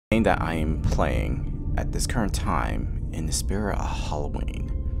game that I am playing at this current time in the spirit of Halloween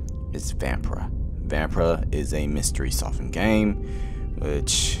is Vampyr. Vampyr is a mystery solving game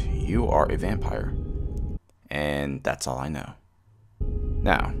which you are a vampire, and that's all I know.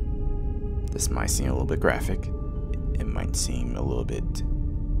 Now, this might seem a little bit graphic. It might seem a little bit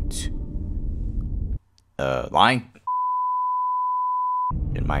lying.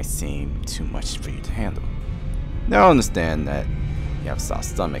 It might seem too much for you to handle. Now I understand that you have soft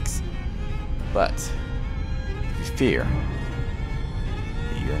stomachs, but if you fear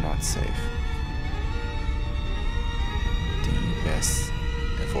that you're not safe, then you best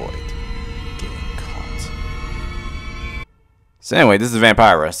avoid getting caught. So anyway, this is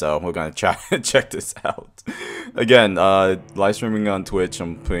Vampyr, so we're gonna try to check this out. Again, live streaming on Twitch.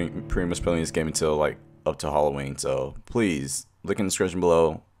 I'm pretty much playing this game until like up to Halloween, so please look in the description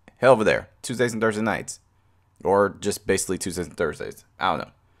below. Head over there, Tuesdays and Thursday nights. Or just basically Tuesdays and Thursdays. I don't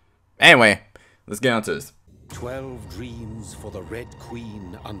know. Anyway, let's get on to this. 12 dreams for the Red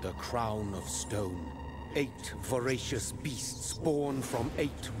Queen under crown of stone. 8 voracious beasts born from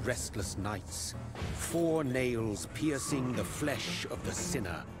 8 restless nights. 4 nails piercing the flesh of the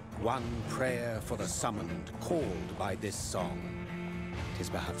sinner. 1 prayer for the summoned, called by this song. 'Tis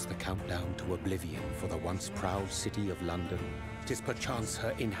perhaps the countdown to oblivion for the once proud city of London. 'Tis perchance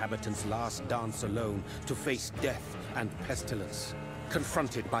her inhabitants' last dance alone to face death and pestilence.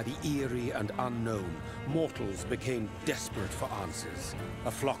 Confronted by the eerie and unknown, mortals became desperate for answers.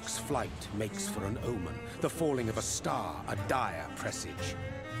 A flock's flight makes for an omen, the falling of a star a dire presage.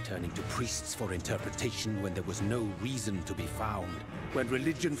 Turning to priests for interpretation when there was no reason to be found. When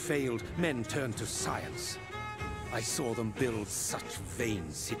religion failed, men turned to science. I saw them build such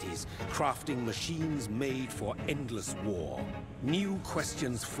vain cities, crafting machines made for endless war. New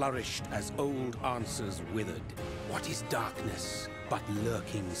questions flourished as old answers withered. What is darkness but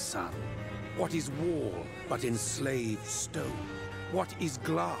lurking sun? What is wall but enslaved stone? What is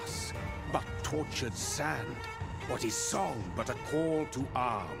glass but tortured sand? What is song but a call to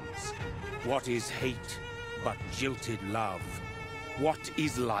arms? What is hate but jilted love? What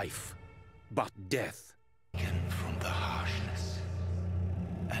is life but death? From the harshness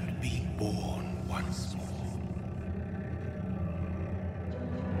and being born once more.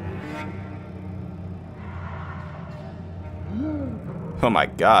 Oh my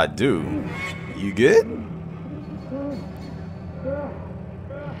god, dude. You good?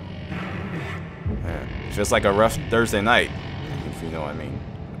 Man, feels like a rough Thursday night, if you know what I mean.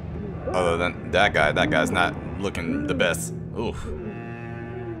 Other than that guy's not looking the best. Oof.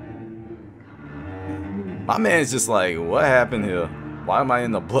 My man's just like, what happened here? Why am I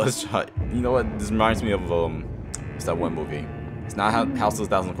in the bloodshot? You know what? This reminds me of it's that one movie. It's not House of a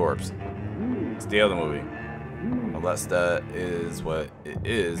Thousand Corpses. It's the other movie. Unless that is what it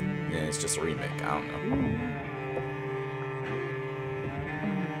is, then it's just a remake. I don't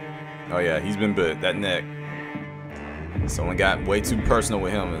know. Oh yeah, he's been bit. That neck. Someone got way too personal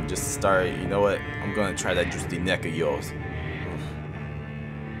with him and just started. You know what? I'm gonna try that juicy neck of yours.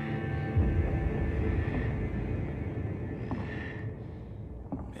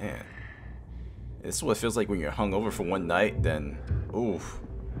 Man, this is what it feels like when you're hungover for one night. Then, oof.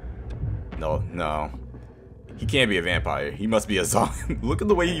 No. He can't be a vampire. He must be a zombie. Look at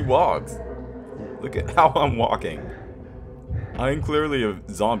the way he walks. Look at how I'm walking. I'm clearly a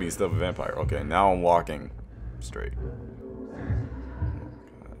zombie instead of a vampire. Okay, now I'm walking straight.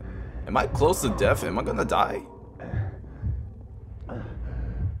 Am I close to death? Am I gonna die?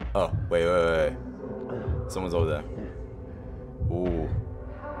 Oh, wait. Someone's over there. Ooh.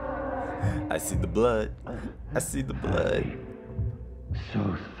 I see the blood. I see the blood.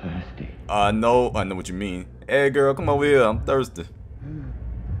 So thirsty. No, I know what you mean. Hey girl, come over here, I'm thirsty.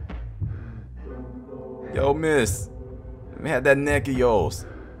 Yo, miss. Let me have that neck of yours.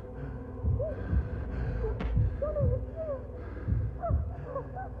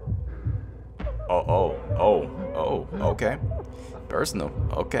 Oh, okay. Personal,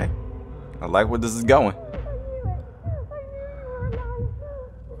 okay. I like where this is going.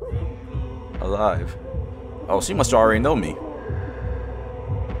 Alive. Oh, she must already know me.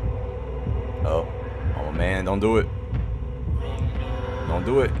 Oh man, don't do it. Don't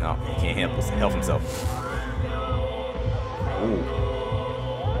do it. No, he can't help himself. Ooh.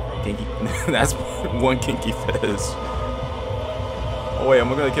 Kinky. That's one kinky fetish. Oh wait,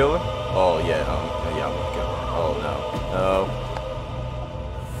 am I gonna kill her? Oh yeah, yeah, I'm gonna kill her. Oh no.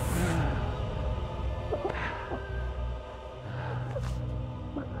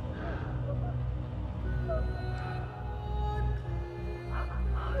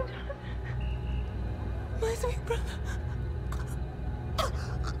 My sweet brother.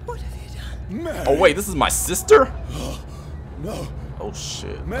 Mary. Oh wait, this is my sister? No. Oh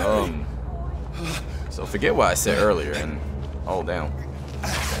shit. Mary. So forget what I said earlier and oh damn.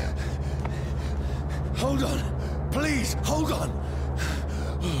 Hold on. Please, hold on.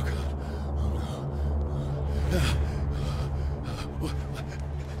 Oh god.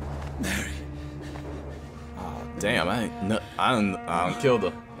 Mary. Oh damn, I don't killed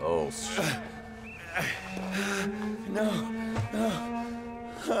her. Oh shit. No.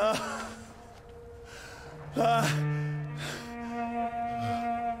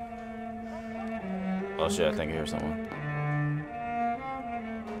 Oh shit, I think I hear someone.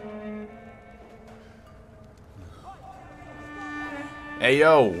 Hey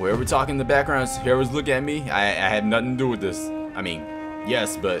yo, whoever talking in the background, whoever's looking at me, I had nothing to do with this. I mean,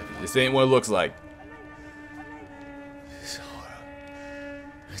 yes, but this ain't what it looks like. This horror.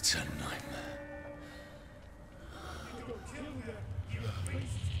 It's a nightmare.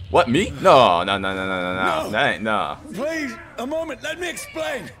 What, me? No. That ain't, nah. Please, a moment, let me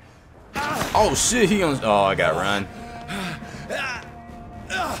explain. Oh shit, he on. Oh, I gotta run.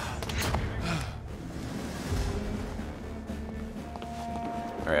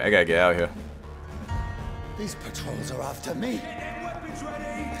 Alright, I gotta get out of here. These patrols are after me.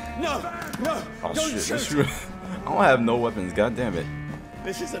 No. Oh Don't shit, that's shoot. true. I don't have no weapons, god damn it.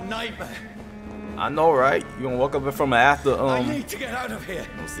 This is a nightmare. I know, right? You gonna walk up from after, I need to get out of here.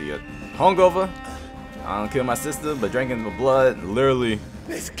 let's see, hungover. I don't kill my sister, but drinking the blood, literally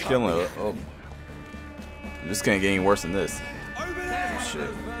This can't killing be- her. Oh. This can't get any worse than this. Over there. Oh, shit.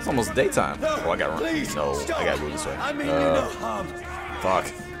 It's almost daytime. No, Oh, I gotta run. please, No, stop. I gotta go this way. I mean you no harm. Fuck.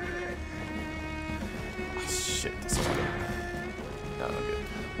 Oh, shit, this is good. No, I'm good.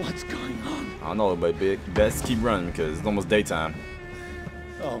 What's going on? I don't know, but best keep running because it's almost daytime.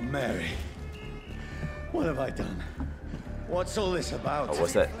 Oh, Mary. What have I done? What's all this about? Oh,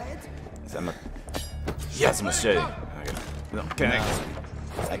 what's that? Is that my... Yes, a machete. Okay. No, can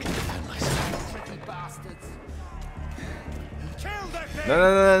I can defend myself.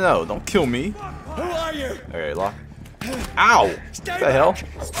 No, don't kill me. Who are you? Okay, lock. Ow! What Stay the hell?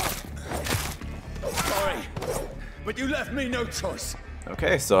 Sorry, but you left me no choice.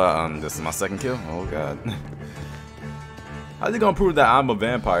 Okay, so this is my second kill. Oh god. How's he gonna prove that I'm a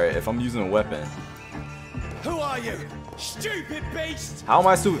vampire if I'm using a weapon? Who are you? Stupid beast! How am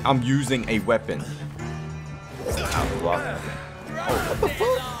I I'm using a weapon? Ow, block. Oh, what the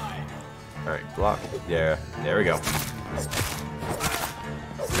fuck? Alright, block. Yeah, there we go.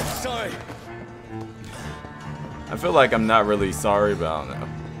 Sorry. I feel like I'm not really sorry, but I don't know.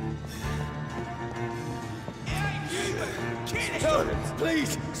 No,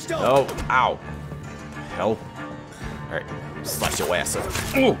 please, stop! Oh, ow. Hell. Alright, slice your ass up.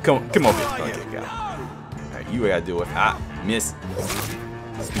 Oh, come over here. Okay, got it. Alright, you gotta deal with. Ah, miss.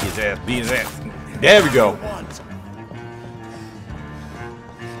 Beat his ass. There we go.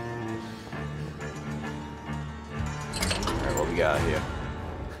 Alright, what we got here?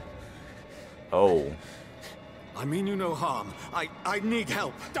 Oh. I mean you no harm. I need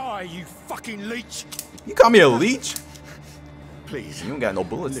help. Die, you fucking leech! You call me a leech? Please. You don't got no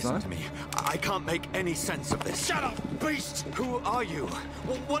bullets, Listen son. to me. I can't make any sense of this. Shut up, beast! Who are you?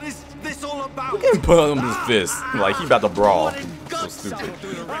 What is this all about? He put on his fist like he about to brawl. What in So God's stupid. name?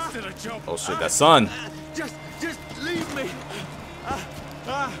 Do the rest of the job. Oh shit, that son. Just leave me.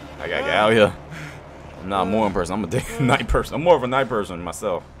 I gotta get out of here. I'm not a morning person. I'm a day night person. I'm more of a night person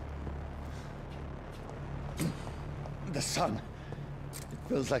myself. The sun. It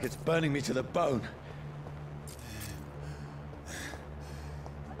feels like it's burning me to the bone.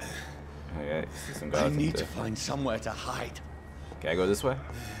 Okay, see some I guys up need to there. find somewhere to hide. Can I go this way?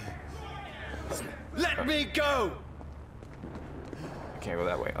 Let me go! I can't go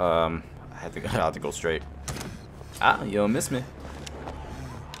that way. I have to go straight. Ah, you don't miss me.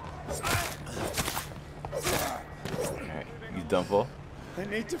 Alright, you done for? I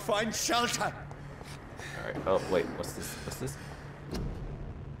need to find shelter. Alright, oh wait, what's this? What's this?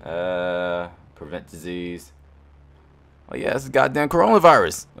 Prevent disease. Oh yeah, it's goddamn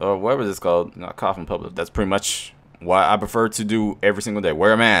coronavirus. Or whatever this is called. Not cough in public. That's pretty much what I prefer to do every single day.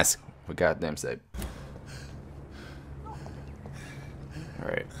 Wear a mask. For goddamn sake.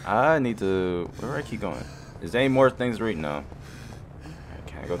 Alright, I need to... Where do I keep going? Is there any more things to read? No. Alright,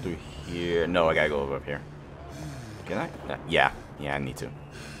 can I go through here? No, I gotta go over up here. Can I? Yeah, I need to.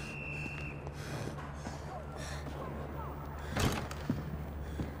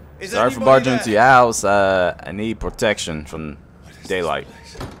 Sorry for barging into your house. I need protection from daylight.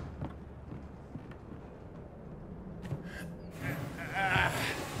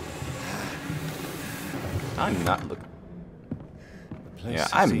 I'm not looking. Yeah,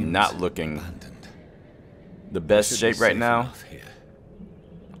 I'm not looking the best shape right now.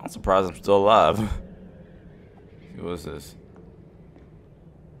 I'm surprised I'm still alive. What is this?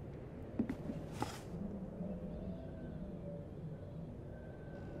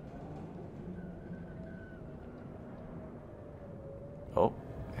 Oh,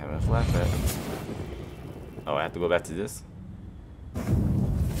 having a flashback. Oh, I have to go back to this?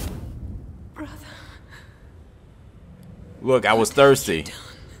 Brother. Look, I was thirsty.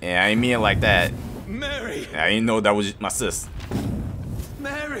 And I ain't mean it like that. Mary! I didn't know that was my sis.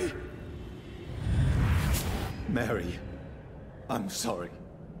 Mary! Mary, I'm sorry.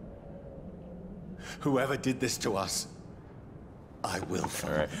 Whoever did this to us, I will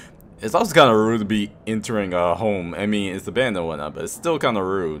find. Alright. It's also kind of rude to be entering a home. I mean, it's abandoned and whatnot, but it's still kind of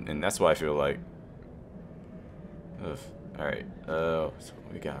rude, and that's what I feel like. Ugh. Alright, so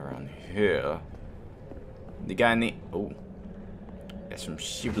what we got around here? The guy need. Oh. That's some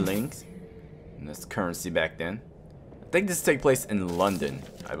shivlings. And that's currency back then. I think this takes place in London,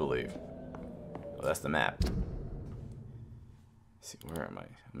 I believe. Oh, that's the map. Let's see, where am I?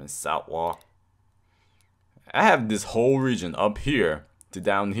 I'm in Southwark. I have this whole region up here to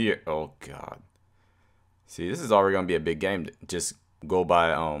down here. Oh god. See, this is already gonna be a big game. Just go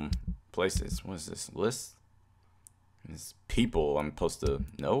by places. What is this? List? It's people I'm supposed to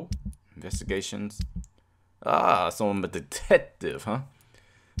know? Investigations. Ah, so I'm a detective, huh?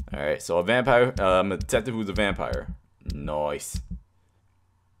 Alright, so a vampire. I'm a detective who's a vampire. Nice.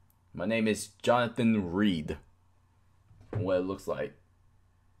 My name is Jonathan Reed. What it looks like.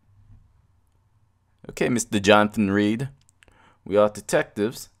 Okay, Mr. Jonathan Reed. We are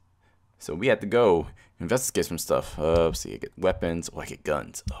detectives. So we have to go investigate some stuff. Let's see, I get weapons. Oh, I get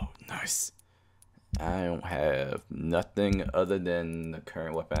guns. Oh, nice. I don't have nothing other than the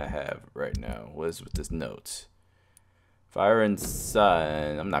current weapon I have right now. What is with this note? Fire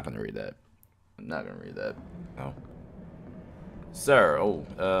inside. I'm not gonna read that. I'm not gonna read that. No. Sir,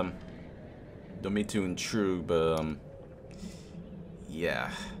 don't mean to intrude, but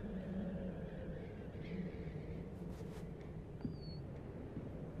yeah.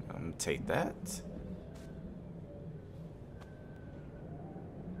 I'm gonna take that.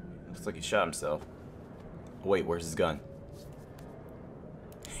 Looks like he shot himself. Wait, where's his gun?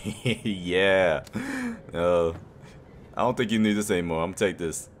 Yeah. I don't think you need this anymore. I'm gonna take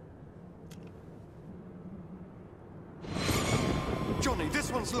this. Johnny,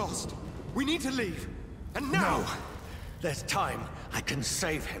 this one's lost. We need to leave. And now! No. There's time. I can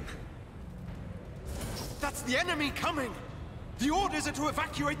save him. That's the enemy coming! The orders are to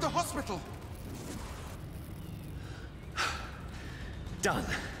evacuate the hospital! Done.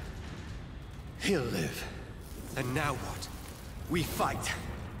 He'll live. And now what? We fight.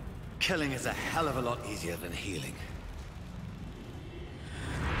 Killing is a hell of a lot easier than healing.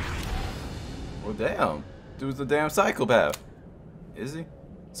 Well, damn. Dude's a damn psychopath. Is he?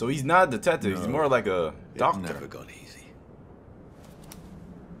 So he's not a detective. He's more like a doctor. It never got easy.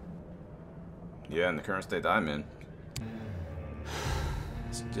 Yeah, in the current state that I'm in.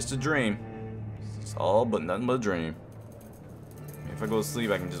 It's just a dream. It's all but nothing but a dream. If I go to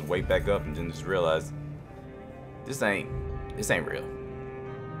sleep, I can just wake back up and then just realize this ain't real.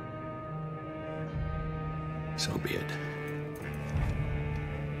 So be it.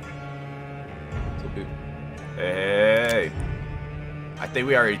 Hey, I think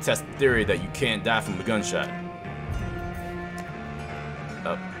we already tested the theory that you can't die from a gunshot.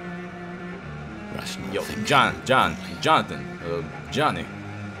 Rational Yo, thinking. Jonathan, Johnny.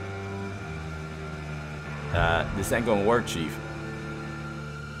 This ain't gonna work, Chief.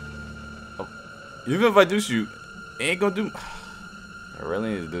 Oh, even if I do shoot, it ain't gonna do. I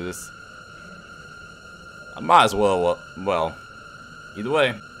really need to do this. I might as well. Well, either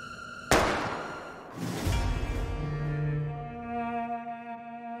way.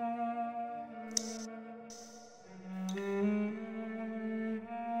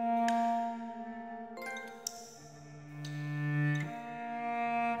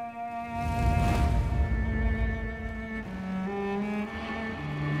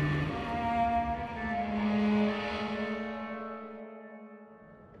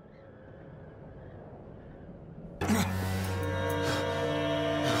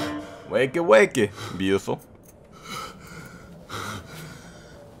 Wakey, wakey, beautiful.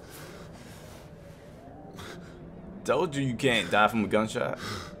 Told you can't die from a gunshot.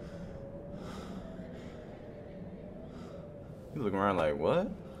 You looking around like, what?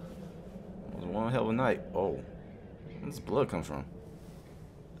 It was one hell of a night. Oh, where's this blood come from?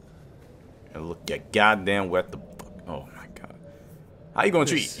 And look, you goddamn wet the fuck. Oh my god. How you gonna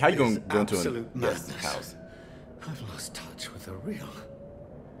treat? How you gonna go into a guest house? I've lost touch with the real.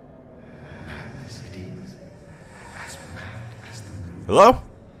 Hello?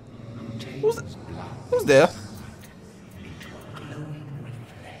 Who's there?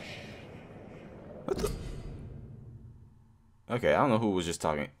 What the? Okay, I don't know who was just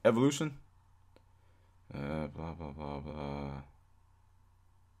talking. Evolution? Blah blah blah blah.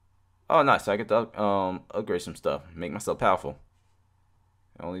 Oh, nice. I get to upgrade some stuff. Make myself powerful.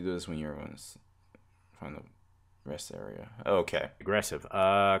 I only do this when you're on this. Find the rest area. Okay. Aggressive.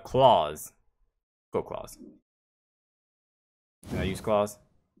 Claws. Go claws. Can I use claws?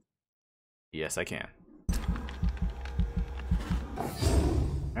 Yes, I can.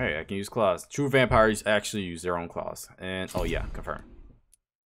 Alright, I can use claws. True vampires actually use their own claws. And, oh yeah, confirm.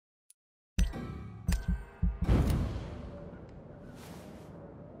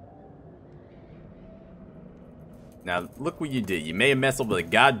 Now, look what you did. You made a mess up with a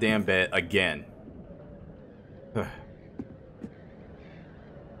goddamn bed again. That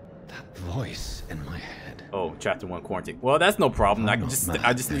voice in my head. Oh, chapter 1 quarantine. Well, that's no problem. I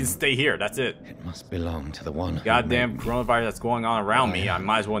just need to stay here. That's it. It must belong to the one who Goddamn made me. coronavirus that's going on around me. I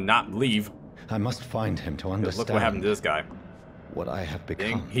might as well not leave. I must find him to understand. Look what happened to this guy. What I have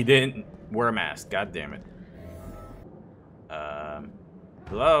become. He didn't wear a mask. God damn it.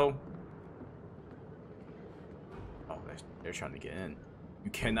 Hello? Oh, they're trying to get in.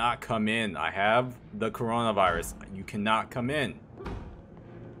 You cannot come in. I have the coronavirus. You cannot come in.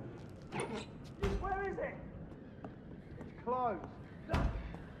 Where is it? It's closed.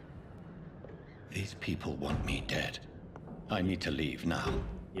 These people want me dead. I need to leave now.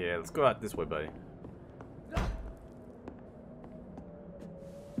 Yeah, let's go out this way, buddy.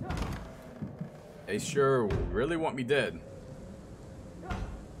 They sure really want me dead.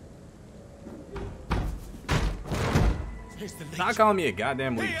 Not calling me a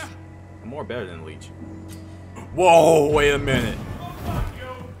goddamn leech. I'm more better than a leech. Whoa, wait a minute.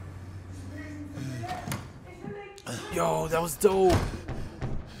 Yo, that was dope.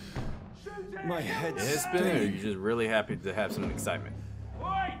 My head's It's been. Or you're just really happy to have some excitement.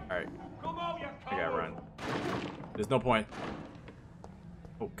 Alright. I gotta run. There's no point.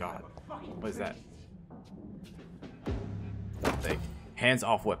 Oh god. What is that? They,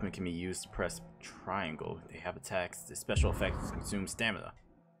 hands-off weapon can be used to press triangle. They have attacks. The special effects consume stamina.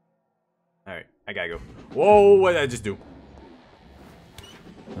 Alright, I gotta go. Whoa, what did I just do?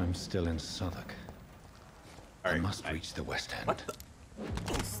 I'm still in Southwark. All right, I must reach the West End. What the?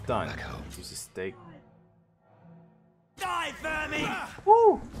 Stun. Back home. Use a stake. Die, vermin!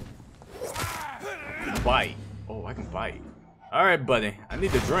 Woo! Bite. Oh, I can bite. Alright, buddy. I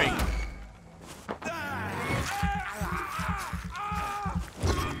need to drink.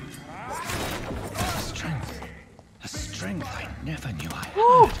 A strength I never knew I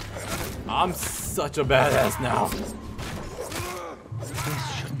Woo! had. I'm such a badass now.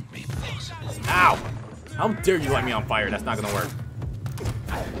 This shouldn't be possible. Ow! How dare you light me on fire? That's not gonna work.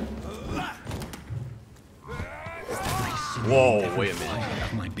 Whoa, wait a minute. Fire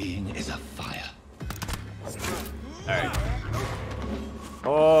of my being is a fire. Alright.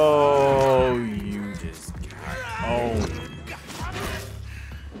 Oh, you just got owned.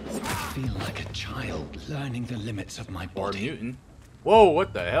 I feel like a child learning the limits of my Or body. mutant. Whoa,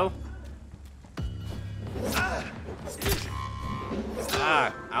 what the hell?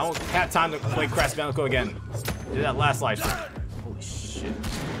 Ah, I don't have time to play Crash Bandicoot again. Did that last live stream. Holy shit.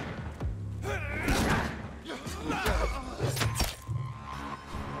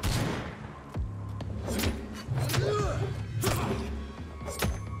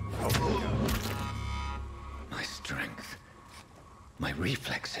 My strength. My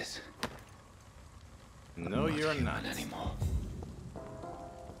reflexes. No, I'm you're human not. anymore.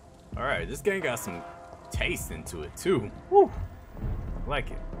 Alright, this game got some taste into it too. Woo!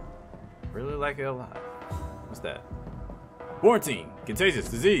 Like it. Really like it a lot. What's that? Quarantine. Contagious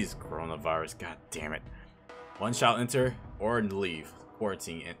disease. Coronavirus. God damn it. One shall enter or leave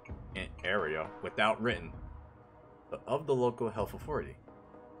quarantine in area without written of the local health authority.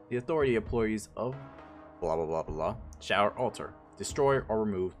 The authority employees of blah blah blah blah shall alter, destroy or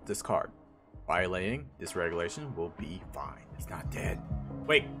remove this card. Violating this regulation will be fined. It's not dead.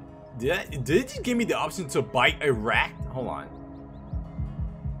 Wait, did it just give me the option to bite a rat? Hold on.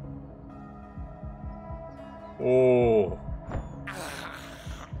 Oh,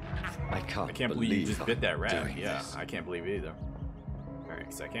 I I can't believe you just bit that rat. Yeah, I can't believe it either.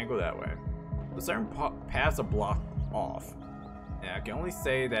 Alright, so I can't go that way. The certain paths are blocked off. And I can only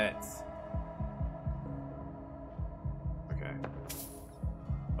say that... Okay.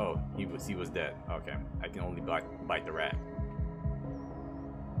 Oh, he was dead. Okay. I can only bite the rat.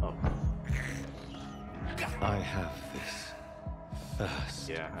 Oh. I have this thirst.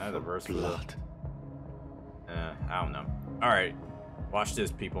 Yeah, I have the verse for blood. I don't know. Alright. Watch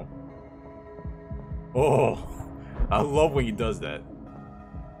this, people. Oh, I love when he does that.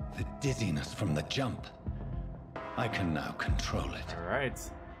 The dizziness from the jump. I can now control it. All right.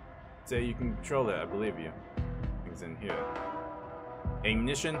 Say you can control it. I believe you. Things in here.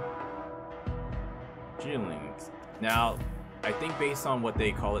 Ammunition. Shillings. Now, I think based on what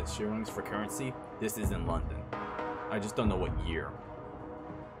they call it, shillings for currency, this is in London. I just don't know what year.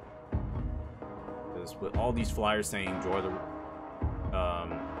 Because with all these flyers saying join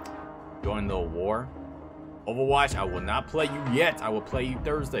the war. Overwatch, I will not play you yet. I will play you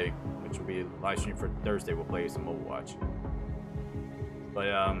Thursday, which will be a live stream for Thursday. We'll play some Overwatch. But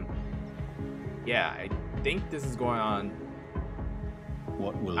yeah, I think this is going on.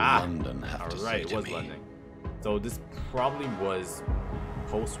 What will London have to say Alright, to it was me? London. So this probably was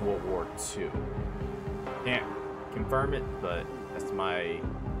post-World War II. Can't confirm it, but that's my I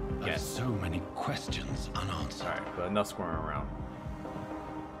have guess. so many questions unanswered. Alright, but enough squirming around.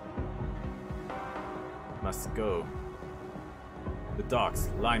 Must go. The docks,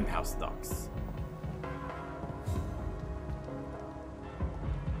 Limehouse docks.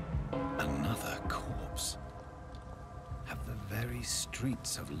 Another corpse. Have the very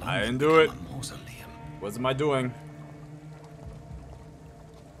streets of London I didn't do it. become a mausoleum? What am I doing?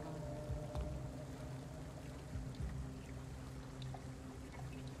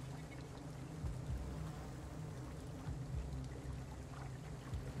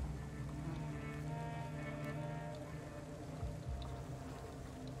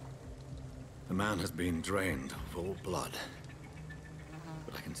 The man has been drained of all blood,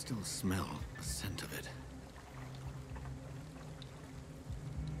 but I can still smell the scent of it.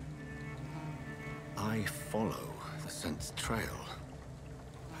 I follow the scent's trail.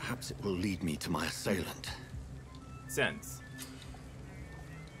 Perhaps it will lead me to my assailant. Sense.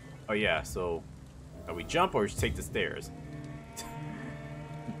 Oh yeah, so we jump or just take the stairs?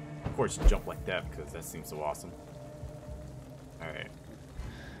 Of course, jump like that because that seems so awesome. Alright.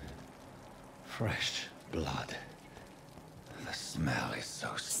 Fresh blood. The smell is so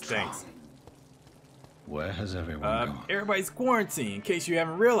strong. Stinks. Where has everyone gone? Everybody's quarantined, in case you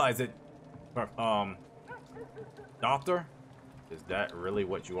haven't realized it. Doctor? Is that really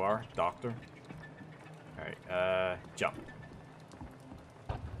what you are? Doctor? Alright, jump.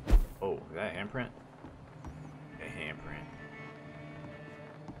 Oh, is that a handprint? A handprint.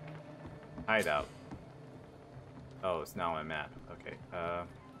 Hideout. Oh, it's now on a map. Okay,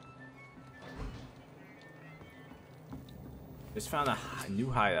 just found a new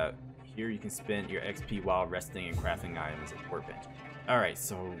hideout. Here you can spend your XP while resting and crafting items at the workbench. Alright,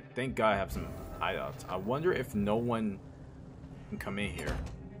 so thank God I have some hideouts. I wonder if no one can come in here.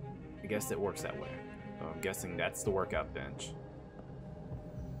 I guess it works that way. So I'm guessing that's the workout bench.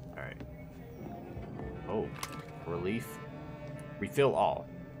 Alright. Oh, relief. Refill all.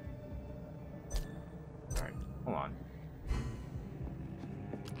 Alright, hold on.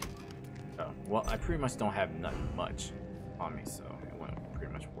 Oh, well, I pretty much don't have nothing much on me, so it won't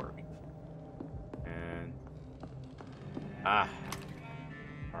pretty much work. And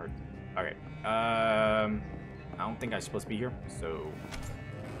hard. Okay. I don't think I'm supposed to be here, so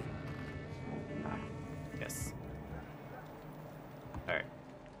yes. All right.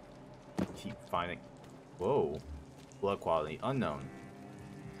 Keep finding. Whoa, blood quality unknown.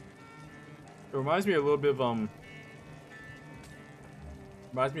 It reminds me a little bit of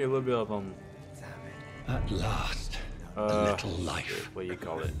At last, a little life. What do you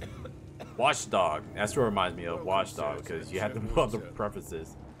call it? Watchdog. That's what it reminds me of. Watchdog, because you had the other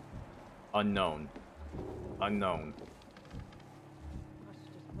preferences. Unknown. Unknown.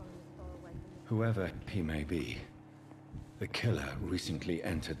 Whoever he may be, the killer recently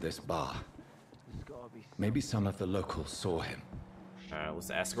entered this bar. Maybe some of the locals saw him. Let's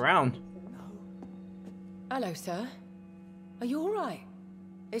ask around. Hello, sir. Are you all right?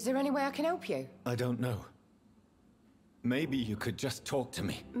 Is there any way I can help you? I don't know. Maybe you could just talk to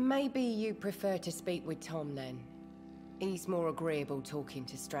me. Maybe you prefer to speak with Tom then. He's more agreeable talking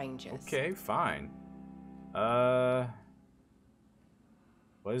to strangers. Okay, fine.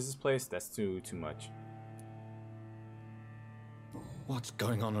 What is this place? That's too much. What's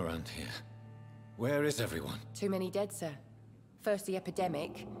going on around here? Where is everyone? Too many dead, sir. First the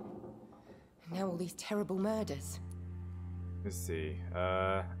epidemic, now all these terrible murders. Let's see.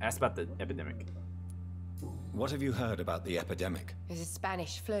 Ask about the epidemic. What have you heard about the epidemic? There's a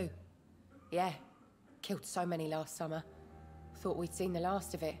Spanish flu. Yeah, killed so many last summer. Thought we'd seen the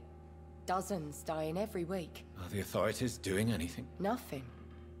last of it. Dozens dying every week. Are the authorities doing anything? Nothing.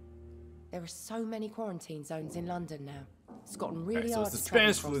 There are so many quarantine zones in London now. It's gotten really So hard it's the to travel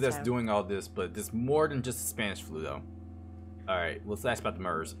Spanish flu across that's town. doing all this, but there's more than just the Spanish flu, though. Alright, let's ask about the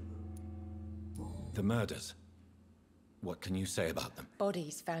murders. The murders. What can you say about them?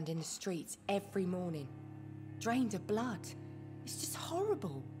 Bodies found in the streets every morning. Drained of blood. It's just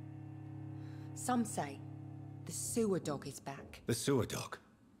horrible. Some say the sewer dog is back. The sewer dog?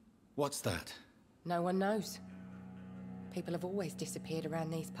 What's that? No one knows. People have always disappeared around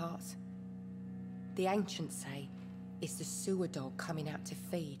these parts. The ancients say it's the sewer dog coming out to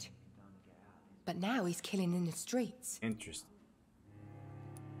feed. But now he's killing in the streets. Interesting.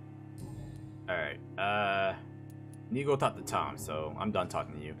 Alright, need to go talk to Tom, so I'm done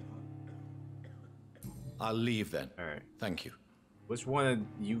talking to you. I'll leave then. Alright. Thank you. Which one of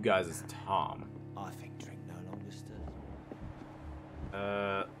you guys is Tom? I think drink no longer stirs.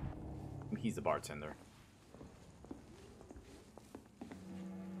 He's the bartender.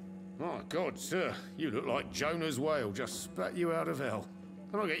 My God, sir, you look like Jonah's whale just spat you out of hell.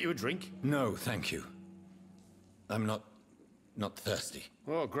 Can I get you a drink? No, thank you. I'm not thirsty.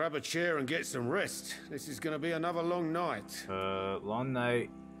 Well, grab a chair and get some rest. This is going to be another long night. Long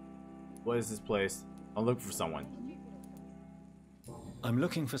night. What is this place? I'm looking for someone. I'm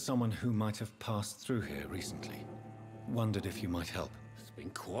looking for someone who might have passed through here recently. Wondered if you might help. It's been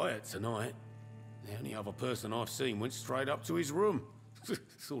quiet tonight. The only other person I've seen went straight up to his room.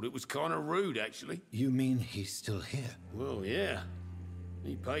 Thought it was kind of rude, actually. You mean he's still here? Well, yeah.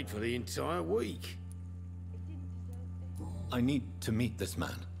 He paid for the entire week. I need to meet this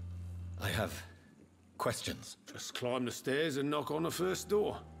man. I have questions. Just climb the stairs and knock on the first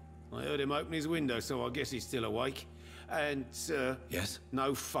door. I heard him open his window, so I guess he's still awake. And, Yes?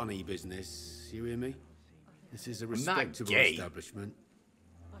 no funny business. You hear me? This is a not respectable gay. establishment.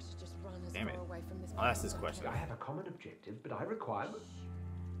 I should just run as Damn it. far away from this. I'll ask this question. I have a common objective, but I require...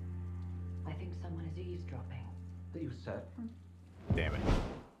 I think someone is eavesdropping. Are you certain? Damn it.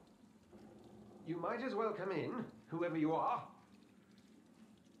 You might as well come in, whoever you are.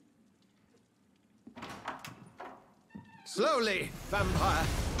 Slowly, vampire.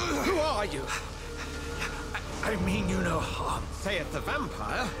 Who are you? I mean you no harm. Saith the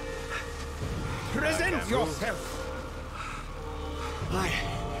vampire. Present yourself.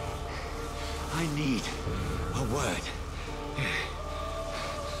 I need a word.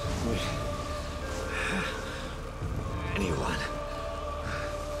 With anyone.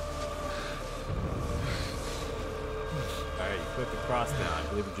 Alright, you put the cross down. I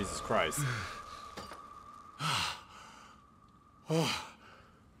believe in Jesus Christ.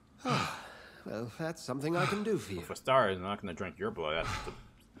 Well, that's something I can do for you. For starters, I'm not gonna drink your blood. That's the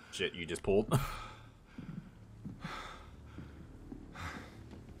shit you just pulled.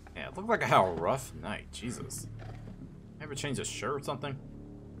 Yeah, it looked like I had a rough night. Jesus. Ever change a shirt or something?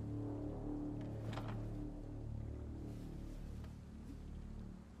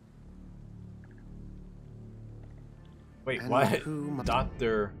 Wait, And what? who-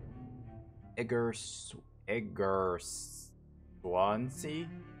 Dr. Edgar Swansea?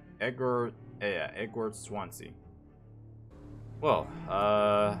 Edward Swansea. Well,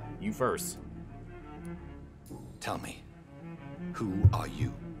 you first. Tell me, who are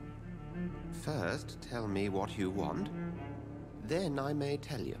you? First, tell me what you want. Then I may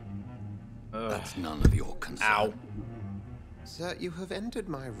tell you. That's none of your concern. Ow. Sir, you have entered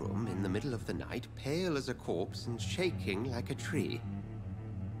my room in the middle of the night, pale as a corpse and shaking like a tree.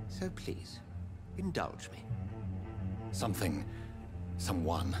 So please, indulge me.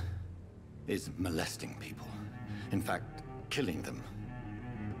 Someone is molesting people. In fact, killing them.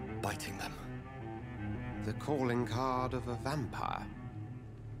 Biting them. The calling card of a vampire.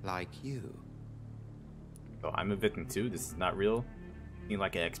 Like you. Oh, I'm a victim too. This is not real. Seem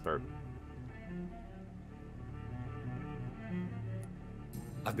like an expert.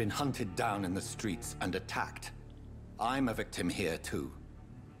 I've been hunted down in the streets and attacked. I'm a victim here too.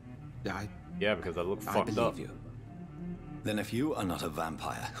 Yeah, because I look I fucked up. believe you. Then if you are not a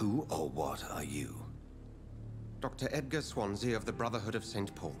vampire, who or what are you? Dr. Edgar Swansea of the Brotherhood of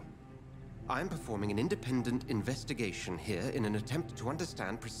St. Paul. I'm performing an independent investigation here in an attempt to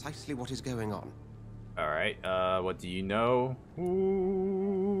understand precisely what is going on. Alright, what do you know?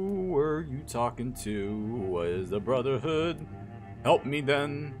 Who were you talking to? What is the Brotherhood? Help me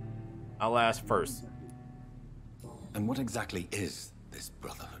then. I'll ask first. And what exactly is this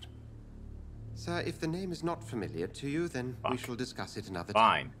Brotherhood? Sir, if the name is not familiar to you, then we shall discuss it another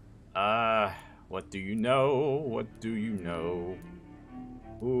Fine. time. What do you know? What do you know?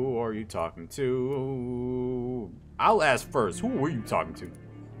 Who are you talking to? I'll ask first. Who were you talking to?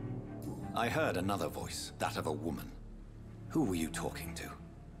 I heard another voice, that of a woman. Who were you talking to?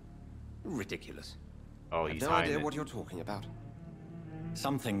 Ridiculous. Oh, I have he's no hiding idea it. what you're talking about.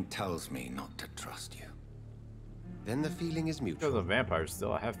 Something tells me not to trust you. then the feeling is Because mutual. a vampire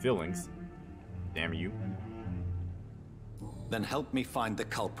still, I have feelings. Damn you. Then help me find the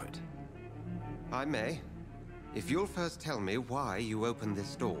culprit. I may, if you'll first tell me why you opened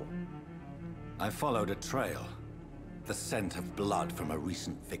this door. I followed a trail. The scent of blood from a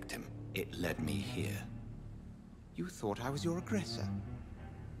recent victim. It led me here. You thought I was your aggressor.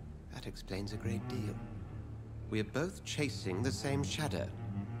 That explains a great deal. We're both chasing the same shadow.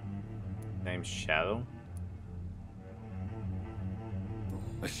 Same shadow?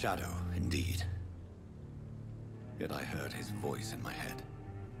 A shadow, indeed. Yet I heard his voice in my head.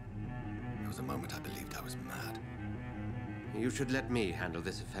 There was a moment I believed I was mad. You should let me handle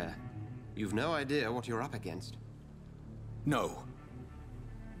this affair. You've no idea what you're up against. No.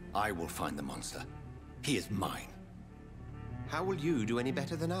 I will find the monster. He is mine. How will you do any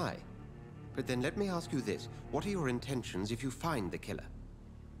better than I? But then let me ask you this. What are your intentions if you find the killer?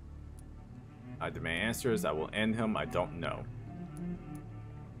 I demand answers. I will end him. I don't know.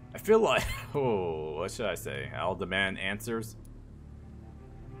 I feel like... Oh, what should I say? I'll demand answers.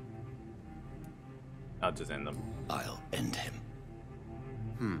 I'll just end them. I'll end him.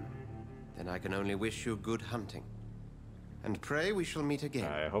 Then I can only wish you good hunting. And pray we shall meet again.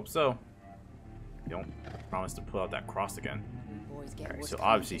 I hope so. Don't promise to pull out that cross again. Boys get Alright, what's so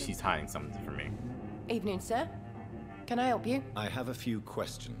coming obviously to them. she's hiding something from me. Evening, sir. Can I help you? I have a few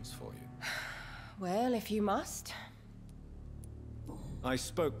questions for you. Well, if you must. I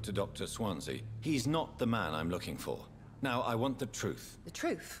spoke to Dr. Swansea. He's not the man I'm looking for. Now, I want the truth. The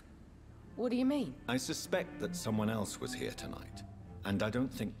truth? What do you mean? I suspect that someone else was here tonight. And I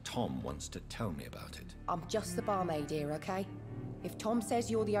don't think Tom wants to tell me about it. I'm just the barmaid here, okay? If Tom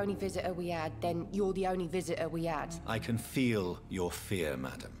says you're the only visitor we had, then you're the only visitor we had. I can feel your fear,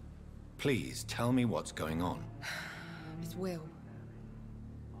 madam. Please, tell me what's going on. It's Will.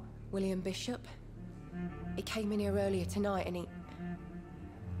 William Bishop. He came in here earlier tonight and he...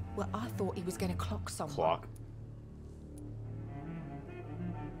 Well, I thought he was going to clock someone. Clock.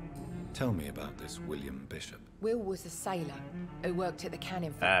 Tell me about this William Bishop. Will was a sailor who worked at the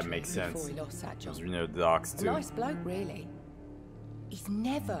cannon That factory makes sense. before he lost that job. Those are the docks A too. nice bloke, really. He's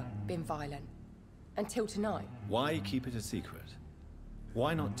never been violent. Until tonight. Why keep it a secret?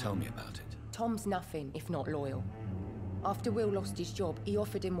 Why not tell me about it? Tom's nothing if not loyal. After Will lost his job, he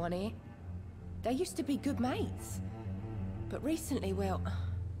offered him one ear. They used to be good mates. But recently, well...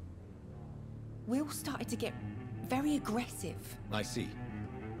 Will started to get very aggressive. I see.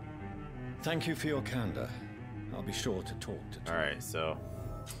 Thank you for your candor. I'll be sure to talk to Tom. Alright, so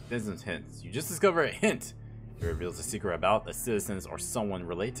business hints. You just discover a hint. It reveals a secret about the citizens or someone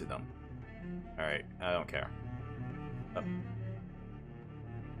related to them. Alright, I don't care. Oh.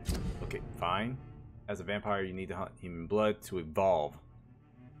 Okay, fine. As a vampire, you need to hunt human blood to evolve.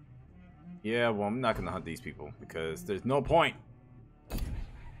 Yeah, well, I'm not gonna hunt these people because there's no point.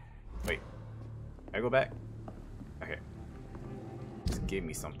 Wait, can I go back? Okay. Just give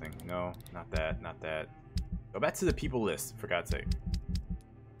me something. No, not that, not that. Go back to the people list, for God's sake.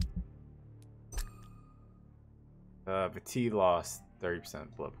 Vampyr lost 30%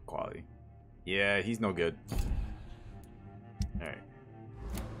 blood quality. Yeah, he's no good. Alright.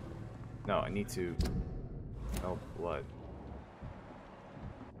 No, I need to... Oh, blood.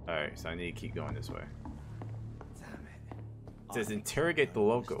 Alright, so I need to keep going this way. It says interrogate the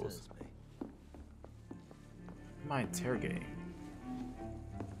locals. What am I interrogating?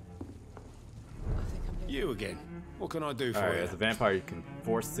 You again. What can I do for Alright, you? as a vampire, you can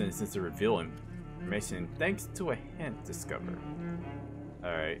force citizens to reveal information thanks to a hint discovered.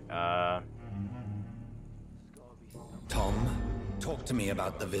 Alright, Tom, talk to me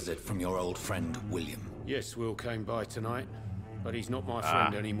about the visit from your old friend, William. Yes, Will came by tonight, but he's not my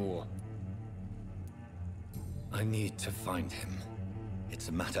friend anymore. I need to find him. It's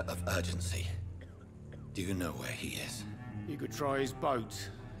a matter of urgency. Do you know where he is? You could try his boat.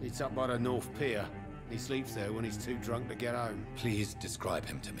 It's up by the North Pier. He sleeps there when he's too drunk to get home. Please describe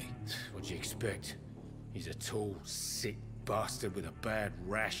him to me. What do you expect? He's a tall, sick bastard with a bad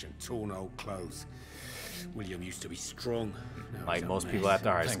rash and torn old clothes. William used to be strong. Now like he's a most mess. people after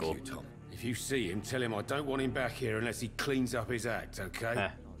high Thank school. you, Tom. If you see him, tell him I don't want him back here unless he cleans up his act, okay?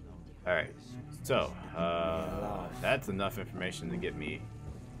 Alright, so, that's enough information to get me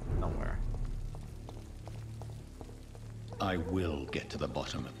somewhere. I will get to the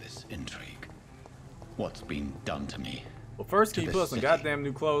bottom of this intrigue. What's been done to me? Well, first, can To you the put on some city. goddamn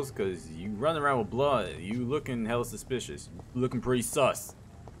new clothes? Because you run around with blood. You looking hella suspicious. You looking pretty sus.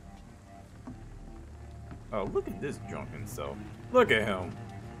 Oh, look at this drunken self. Look at him.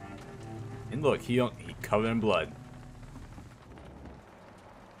 And look, he covered in blood.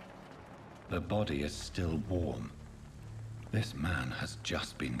 The body is still warm. This man has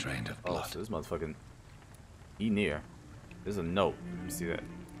just been drained of blood. Oh, so this motherfucking... He near. There's a note. Let me see that.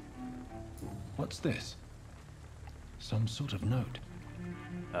 What's this? Some sort of note.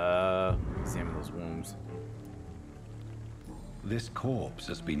 Examine those wounds. This corpse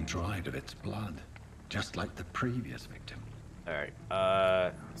has been dried of its blood, just like the previous victim. Alright,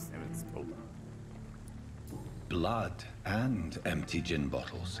 examine this. Oh. Blood and empty gin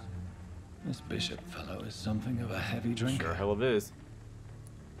bottles. This bishop fellow is something of a heavy drinker. Sure hell of is.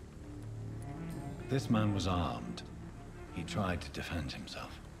 This man was armed. He tried to defend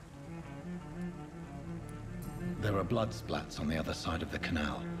himself. There are blood splats on the other side of the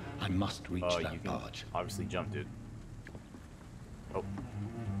canal. I must reach You that can barge. obviously jump, dude. Oh.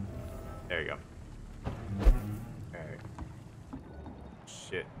 There you go. Alright.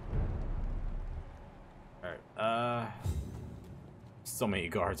 Shit. Alright, so many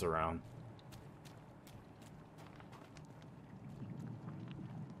guards around.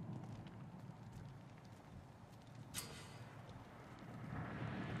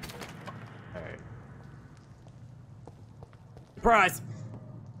 Alright. Surprise!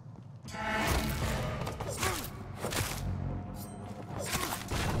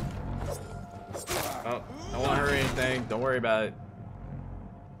 Oh, don't want to hurt anything. Don't worry about it.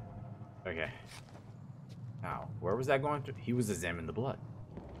 Okay. Now, where was that going to? He was examining the blood.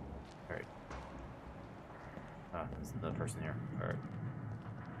 Alright. There's another person here. Alright.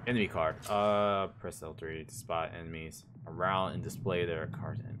 Enemy card. Press L3 to spot enemies around and display their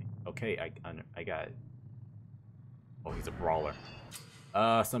card enemy. Okay, I got it. Oh, he's a brawler.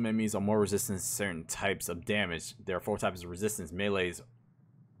 Some enemies are more resistant to certain types of damage. There are 4 types of resistance. Melee's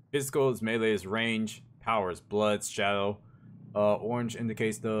physical, melee's range, powers, blood, shadow. Orange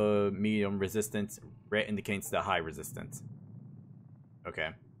indicates the medium resistance. Red indicates the high resistance. Okay.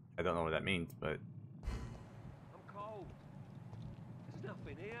 I don't know what that means, but... I'm cold. There's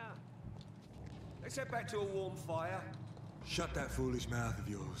nothing here. Let's head back to a warm fire. Shut that foolish mouth of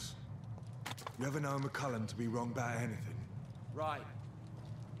yours. You ever known McCullum to be wrong about anything? Right.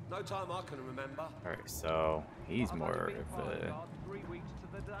 No time I can remember. Alright, so he's more of a...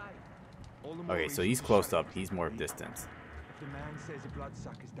 Okay, so he's close up. He's more of distance. If the man says a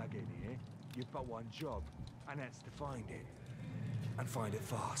bloodsucker's dug in here, you've but one job, and that's to find it. And find it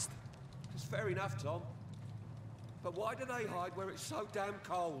fast. It's fair enough, Tom. But why do they hide where it's so damn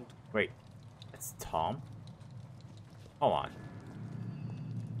cold? Wait, that's Tom? Hold on.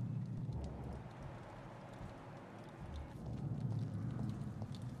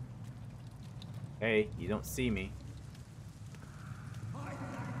 Hey, you don't see me.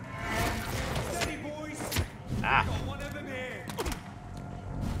 Steady, boys. Ah. Got one of them here.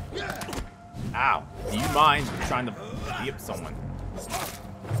 Ow. Do you mind trying to beat up someone?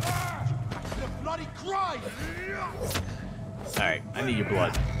 The bloody cry! Alright, I need your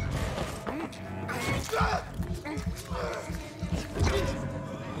blood.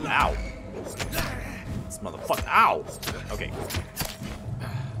 Ow. This motherfucker. Ow. Okay.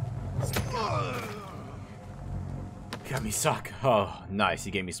 Got me suck. Oh, nice.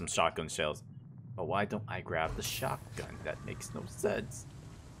 He gave me some shotgun shells. But why don't I grab the shotgun? That makes no sense.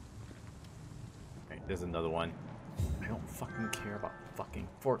 Alright, there's another one. I don't fucking care about fucking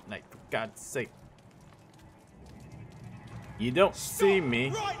Fortnite, for God's sake. You don't see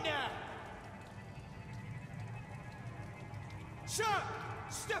me. Right now! Shut!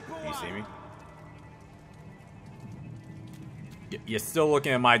 Step away! You see me? You're still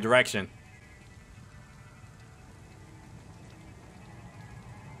looking in my direction.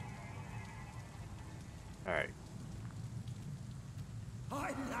 Alright. I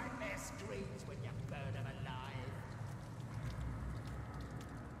like their screams when you burn them alive.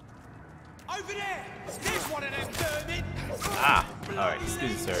 Over there! There's one of them vermin! Ah! Alright,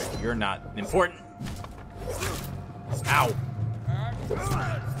 excuse me, sir. You're not important. Ow!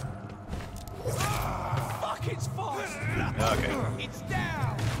 Fuck, it's fast! Okay. It's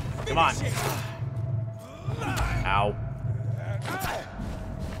down! Come on. Finish it. Ow.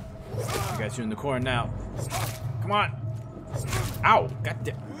 I got you in the corner now. Come on. Ow!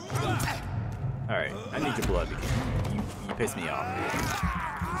 Goddamn. Alright, I need your blood because you pissed me off.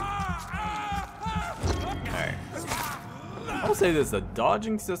 Alright. I'll say this, the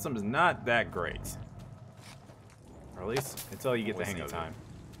dodging system is not that great. Or at least until you get the hang of time.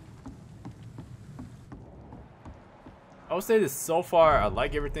 I will say this, so far I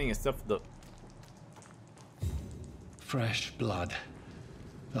like everything except for the... Fresh blood.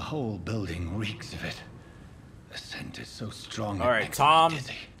 The whole building reeks of it. The scent is so strong. Alright, Tom.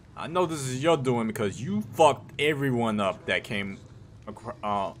 I know this is your doing because you fucked everyone up that came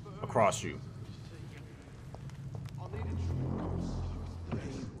across you.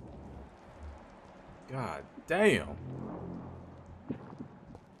 God damn.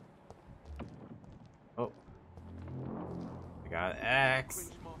 Oh. I got an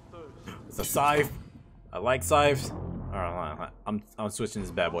axe. It's a scythe. I like scythes. Alright, I'm switching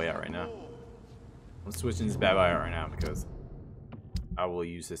this bad boy out right now. I'm switching this bad boy out right now because I will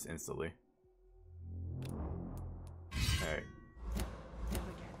use this instantly. Alright.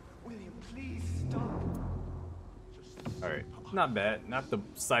 William, please stop. Alright. Not bad. Not the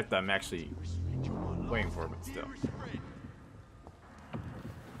scythe that I'm actually waiting for, but still.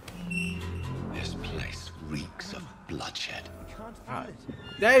 This place reeks of bloodshed. God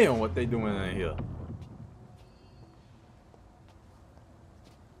damn, what they doing in here?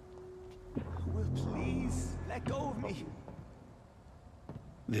 Will, please let go of me.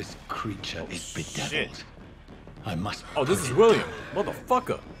 This creature is bedeviled. Shit. I must. Oh, this is William,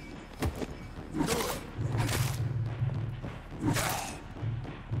 motherfucker.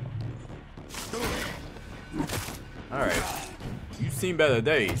 Alright. You've seen better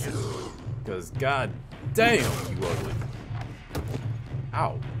days. Because god damn, you ugly.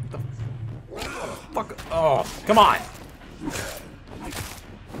 Ow. What the fuck? Oh, come on.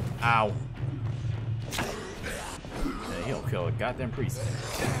 Ow. Yeah, he'll kill a goddamn priest.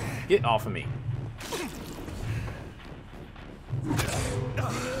 Get off of me.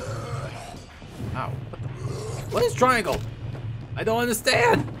 Ow. What is triangle? I don't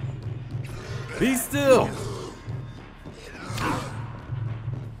understand. Be still.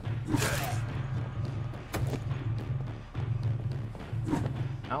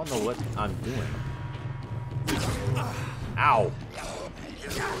 I don't know what I'm doing. Ow.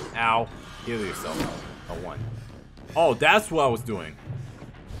 Ow. Heal yourself. A 1. Oh, that's what I was doing.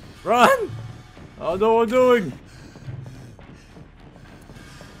 Run! I don't know what I'm doing.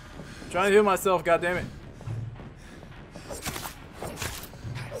 I'm trying to heal myself, goddammit.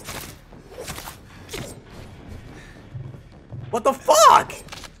 What the fuck?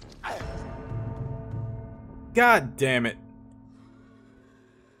 God damn it.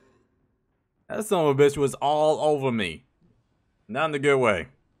 That son of a bitch was all over me. Not in the good way.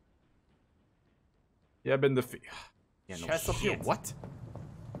 Yeah, I've been defeated. Yeah, no chest up here. What?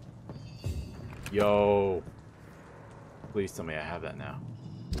 Yo. Please tell me I have that now.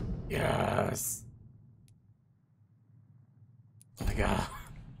 Yes. I got.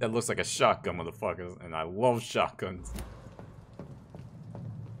 That looks like a shotgun, motherfuckers, and I love shotguns.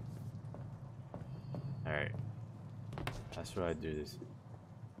 Alright. That's what I do this.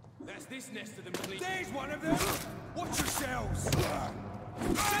 That's this nest of them. There's one of them! Watch yourselves!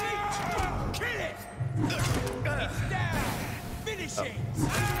 Kill it! It's down! Finish it!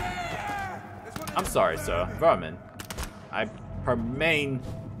 I'm sorry, sir. Vermin. I remain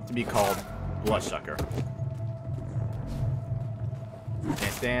to be called Bloodsucker.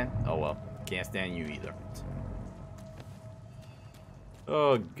 Can't stand? Oh well. Can't stand you either.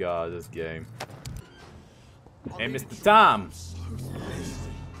 Oh god, this game. Hey, Mr. Tom!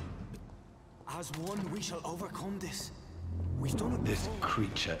 As one, we shall overcome this. We've done it This before.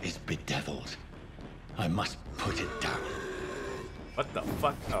 creature is bedeviled. I must put it down. What the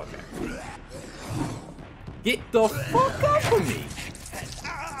fuck? Oh, okay. Get the fuck off of me!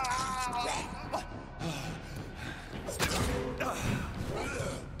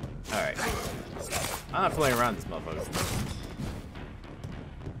 Alright. I'm not playing around with this motherfucker.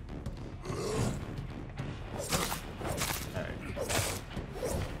 Alright.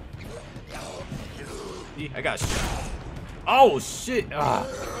 I got shit. Oh shit! Ah.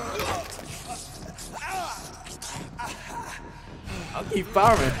 I'll keep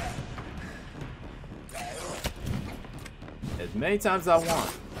firing. As many times as I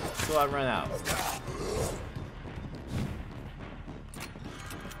want until I run out.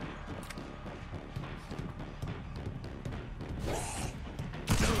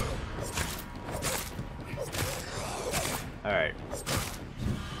 Alright.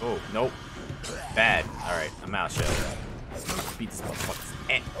 Oh, nope. Bad. Alright, I'm out, shell. Beat this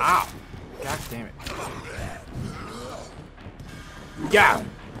motherfucker. Ow! God damn it. Yeah!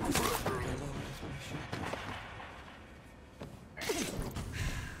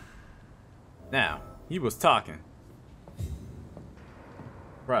 Now, he was talking.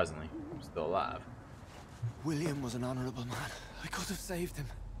 Surprisingly, he's still alive. William was an honorable man. I could have saved him.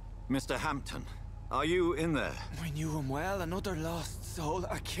 Mr. Hampton, are you in there? I knew him well, another lost soul,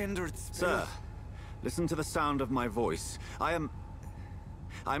 a kindred spirit. Sir, listen to the sound of my voice. I'm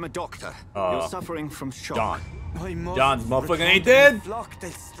a doctor. You're suffering from shock. John. I must John's motherfucking return ain't to my dead. Flock,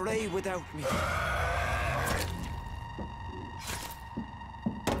 they'll stray without me.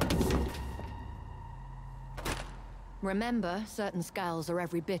 Remember, certain skulls are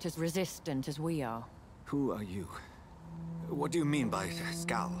every bit as resistant as we are. Who are you? What do you mean by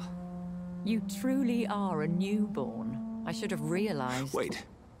scowl? You truly are a newborn. I should have realized. Wait.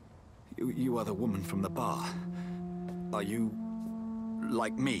 You are the woman from the bar. Are you...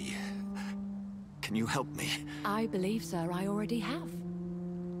 like me? Can you help me? I believe, sir, I already have.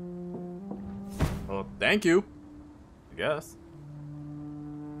 Well, thank you. I guess.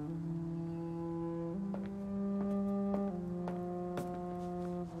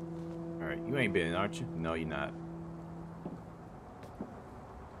 Alright, you ain't been, aren't you? No, you're not.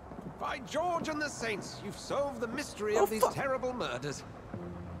 By George and the Saints, you've solved the mystery of these terrible murders.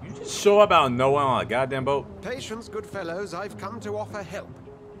 You just show up out of nowhere on a goddamn boat? Patience, good fellows, I've come to offer help.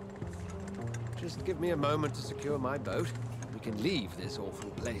 Just give me a moment to secure my boat. We can leave this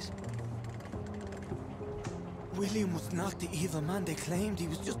awful place. William was not the evil man they claimed. He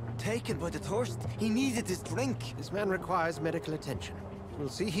was just taken by the thirst. He needed his drink. This man requires medical attention. We'll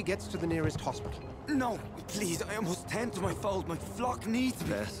see he gets to the nearest hospital. No, please, I must tend to my fold. My flock needs me.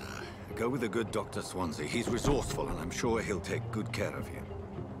 There, sir. Go with the good Dr. Swansea. He's resourceful, and I'm sure he'll take good care of you.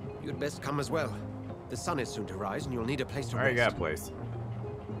 You'd best come as well. The sun is soon to rise, and you'll need a place to rest. Alright, got a place.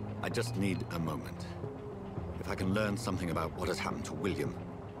 I just need a moment. If I can learn something about what has happened to William,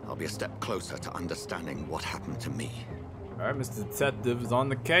 I'll be a step closer to understanding what happened to me. Alright, Mr. Detective is on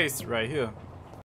the case right here.